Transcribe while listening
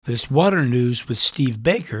This water news with Steve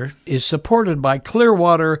Baker is supported by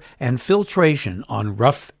Clearwater and Filtration on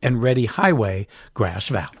Rough and Ready Highway, Grass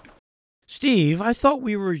Valley. Steve, I thought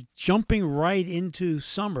we were jumping right into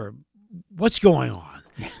summer. What's going on?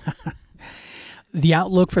 The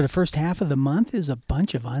outlook for the first half of the month is a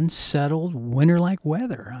bunch of unsettled winter-like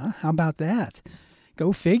weather. Huh? How about that?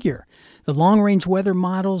 Go figure. The long-range weather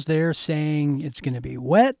models, they're saying it's going to be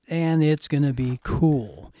wet and it's going to be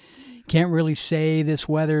cool. Can't really say this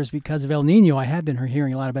weather is because of El Nino. I have been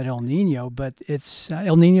hearing a lot about El Nino, but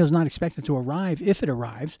El Nino is not expected to arrive, if it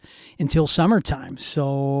arrives, until summertime.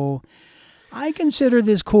 So I consider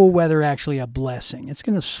this cool weather actually a blessing. It's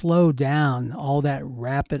going to slow down all that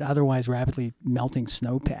otherwise rapidly melting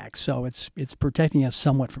snowpack. So it's protecting us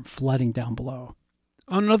somewhat from flooding down below.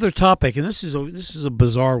 Another topic, and this is a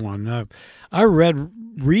bizarre one. I read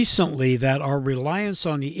recently that our reliance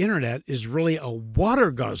on the internet is really a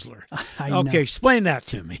water guzzler. Okay, explain that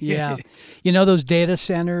to me. Yeah. Those data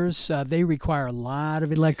centers, they require a lot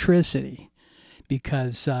of electricity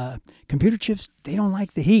because computer chips, they don't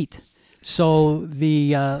like the heat. So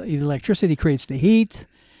the electricity creates the heat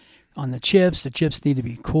on the chips. The chips need to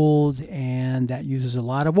be cooled, and that uses a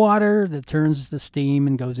lot of water that turns the steam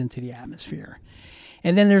and goes into the atmosphere.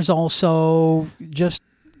 And then there's also just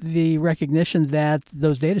the recognition that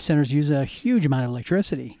those data centers use a huge amount of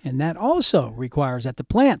electricity. And that also requires at the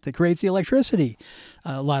plant that creates the electricity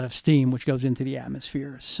a lot of steam, which goes into the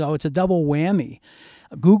atmosphere. So it's a double whammy.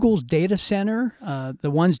 Google's data center, the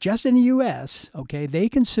ones just in the U.S., okay, they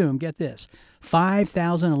consume, get this,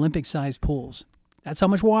 5,000 Olympic-sized pools. That's how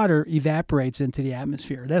much water evaporates into the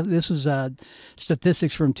atmosphere. This was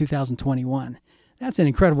statistics from 2021. That's an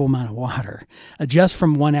incredible amount of water, just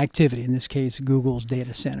from one activity, in this case, Google's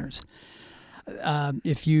data centers.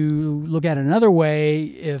 If you look at it another way,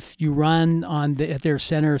 if you run at their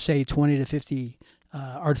center, say, 20 to 50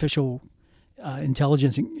 artificial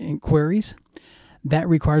intelligence inquiries, that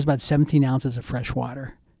requires about 17 ounces of fresh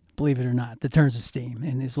water, believe it or not, that turns to steam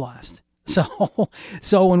and is lost.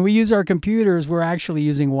 So when we use our computers, we're actually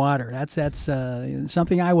using water. That's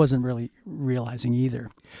something I wasn't really realizing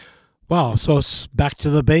either. Wow, so it's back to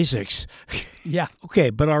the basics. Yeah. Okay,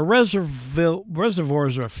 but our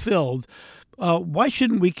reservoirs are filled. Why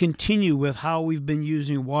shouldn't we continue with how we've been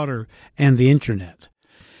using water and the internet?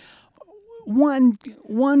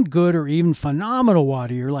 One good or even phenomenal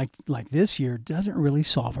water year like this year doesn't really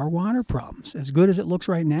solve our water problems, as good as it looks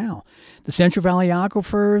right now. The Central Valley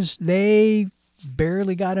aquifers, they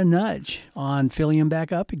barely got a nudge on filling them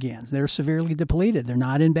back up again. They're severely depleted. They're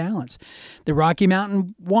not in balance. The Rocky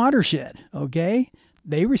Mountain watershed, okay,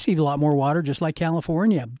 they receive a lot more water just like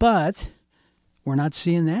California, but we're not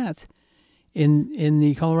seeing that in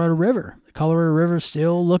the Colorado River. The Colorado River is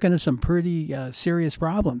still looking at some pretty serious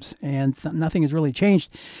problems, and nothing has really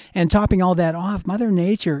changed. And topping all that off, Mother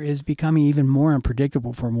Nature is becoming even more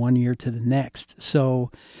unpredictable from one year to the next. So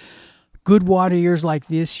good water years like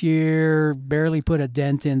this year barely put a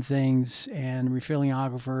dent in things, and refilling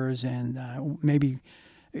aquifers and maybe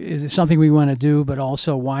is something we want to do, but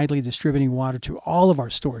also widely distributing water to all of our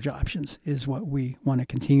storage options is what we want to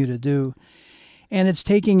continue to do. And it's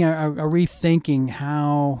taking a rethinking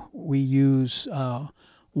how we use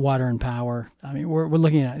water and power. I mean, we're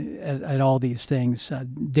looking at all these things,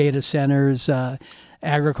 data centers,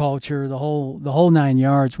 agriculture, the whole nine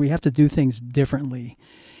yards. We have to do things differently.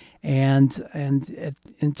 And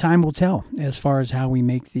time will tell as far as how we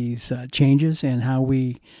make these changes and how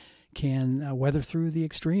we can weather through the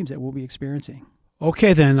extremes that we'll be experiencing.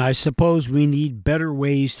 Okay, then I suppose we need better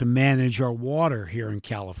ways to manage our water here in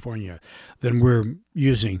California than we're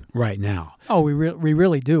using right now. Oh, we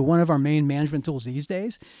really do. One of our main management tools these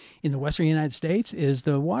days in the western United States is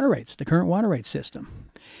the water rates, the current water rate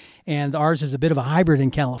system. And ours is a bit of a hybrid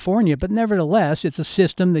in California, but nevertheless, it's a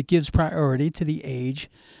system that gives priority to the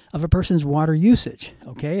age of a person's water usage.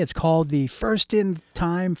 Okay, it's called the first in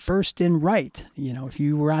time, first in right. If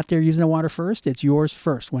you were out there using the water first, it's yours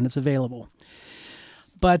first when it's available.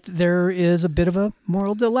 But there is a bit of a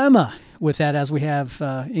moral dilemma with that as we have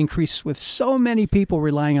increased with so many people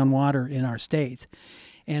relying on water in our state.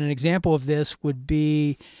 And an example of this would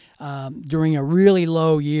be during a really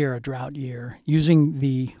low year, a drought year, using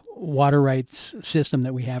the water rights system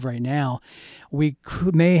that we have right now, we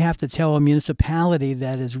may have to tell a municipality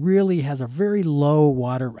that has a very low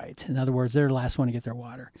water right. In other words, they're the last one to get their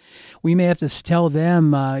water. We may have to tell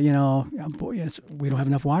them, we don't have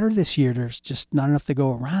enough water this year. There's just not enough to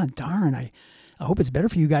go around. Darn, I hope it's better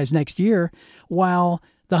for you guys next year. While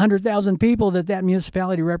the 100,000 people that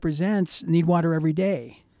municipality represents need water every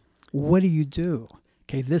day. What do you do?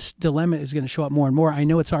 Okay, this dilemma is going to show up more and more. I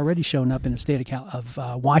know it's already shown up in the state of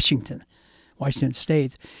Washington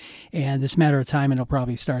State, and it's a matter of time, and it'll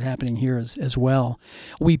probably start happening here as well.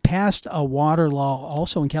 We passed a water law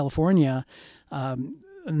also in California a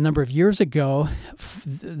number of years ago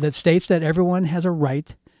that states that everyone has a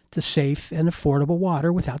right to safe and affordable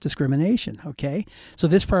water without discrimination, okay? So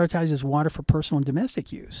this prioritizes water for personal and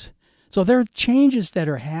domestic use. So there are changes that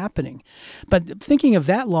are happening. But thinking of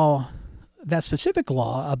that law, that specific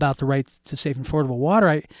law about the right to safe and affordable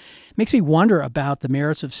water, makes me wonder about the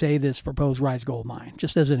merits of, say, this proposed Rise Gold mine,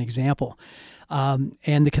 just as an example,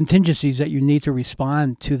 and the contingencies that you need to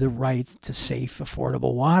respond to the right to safe,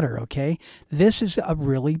 affordable water, okay? This is a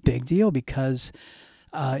really big deal because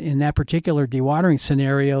in that particular dewatering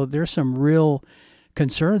scenario, there's some real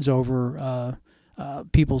concerns over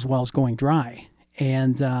people's wells going dry.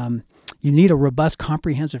 And you need a robust,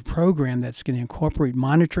 comprehensive program that's going to incorporate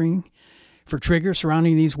monitoring for triggers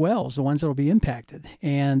surrounding these wells, the ones that will be impacted.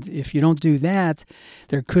 And if you don't do that,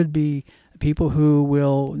 there could be people who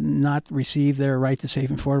will not receive their right to safe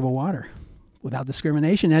and affordable water without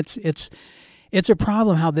discrimination. It's a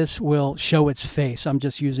problem how this will show its face. I'm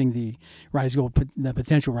just using the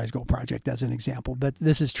potential Rise Gold project as an example, but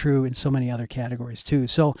this is true in so many other categories too.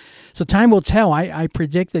 So time will tell. I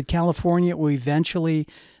predict that California will eventually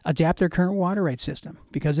adapt their current water right system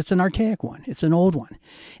because it's an archaic one. It's an old one.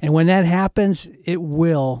 And when that happens, it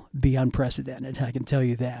will be unprecedented. I can tell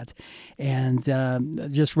you that. And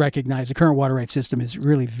just recognize the current water right system is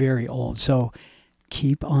really very old. So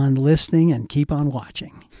keep on listening and keep on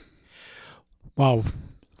watching. Wow,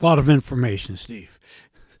 a lot of information, Steve.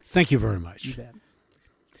 Thank you very much. You bet.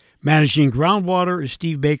 Managing groundwater is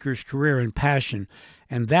Steve Baker's career and passion,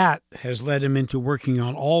 and that has led him into working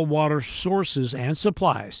on all water sources and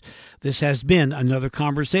supplies. This has been another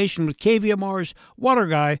conversation with KVMR's water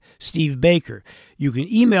guy, Steve Baker. You can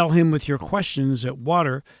email him with your questions at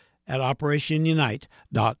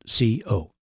water@operationunite.co.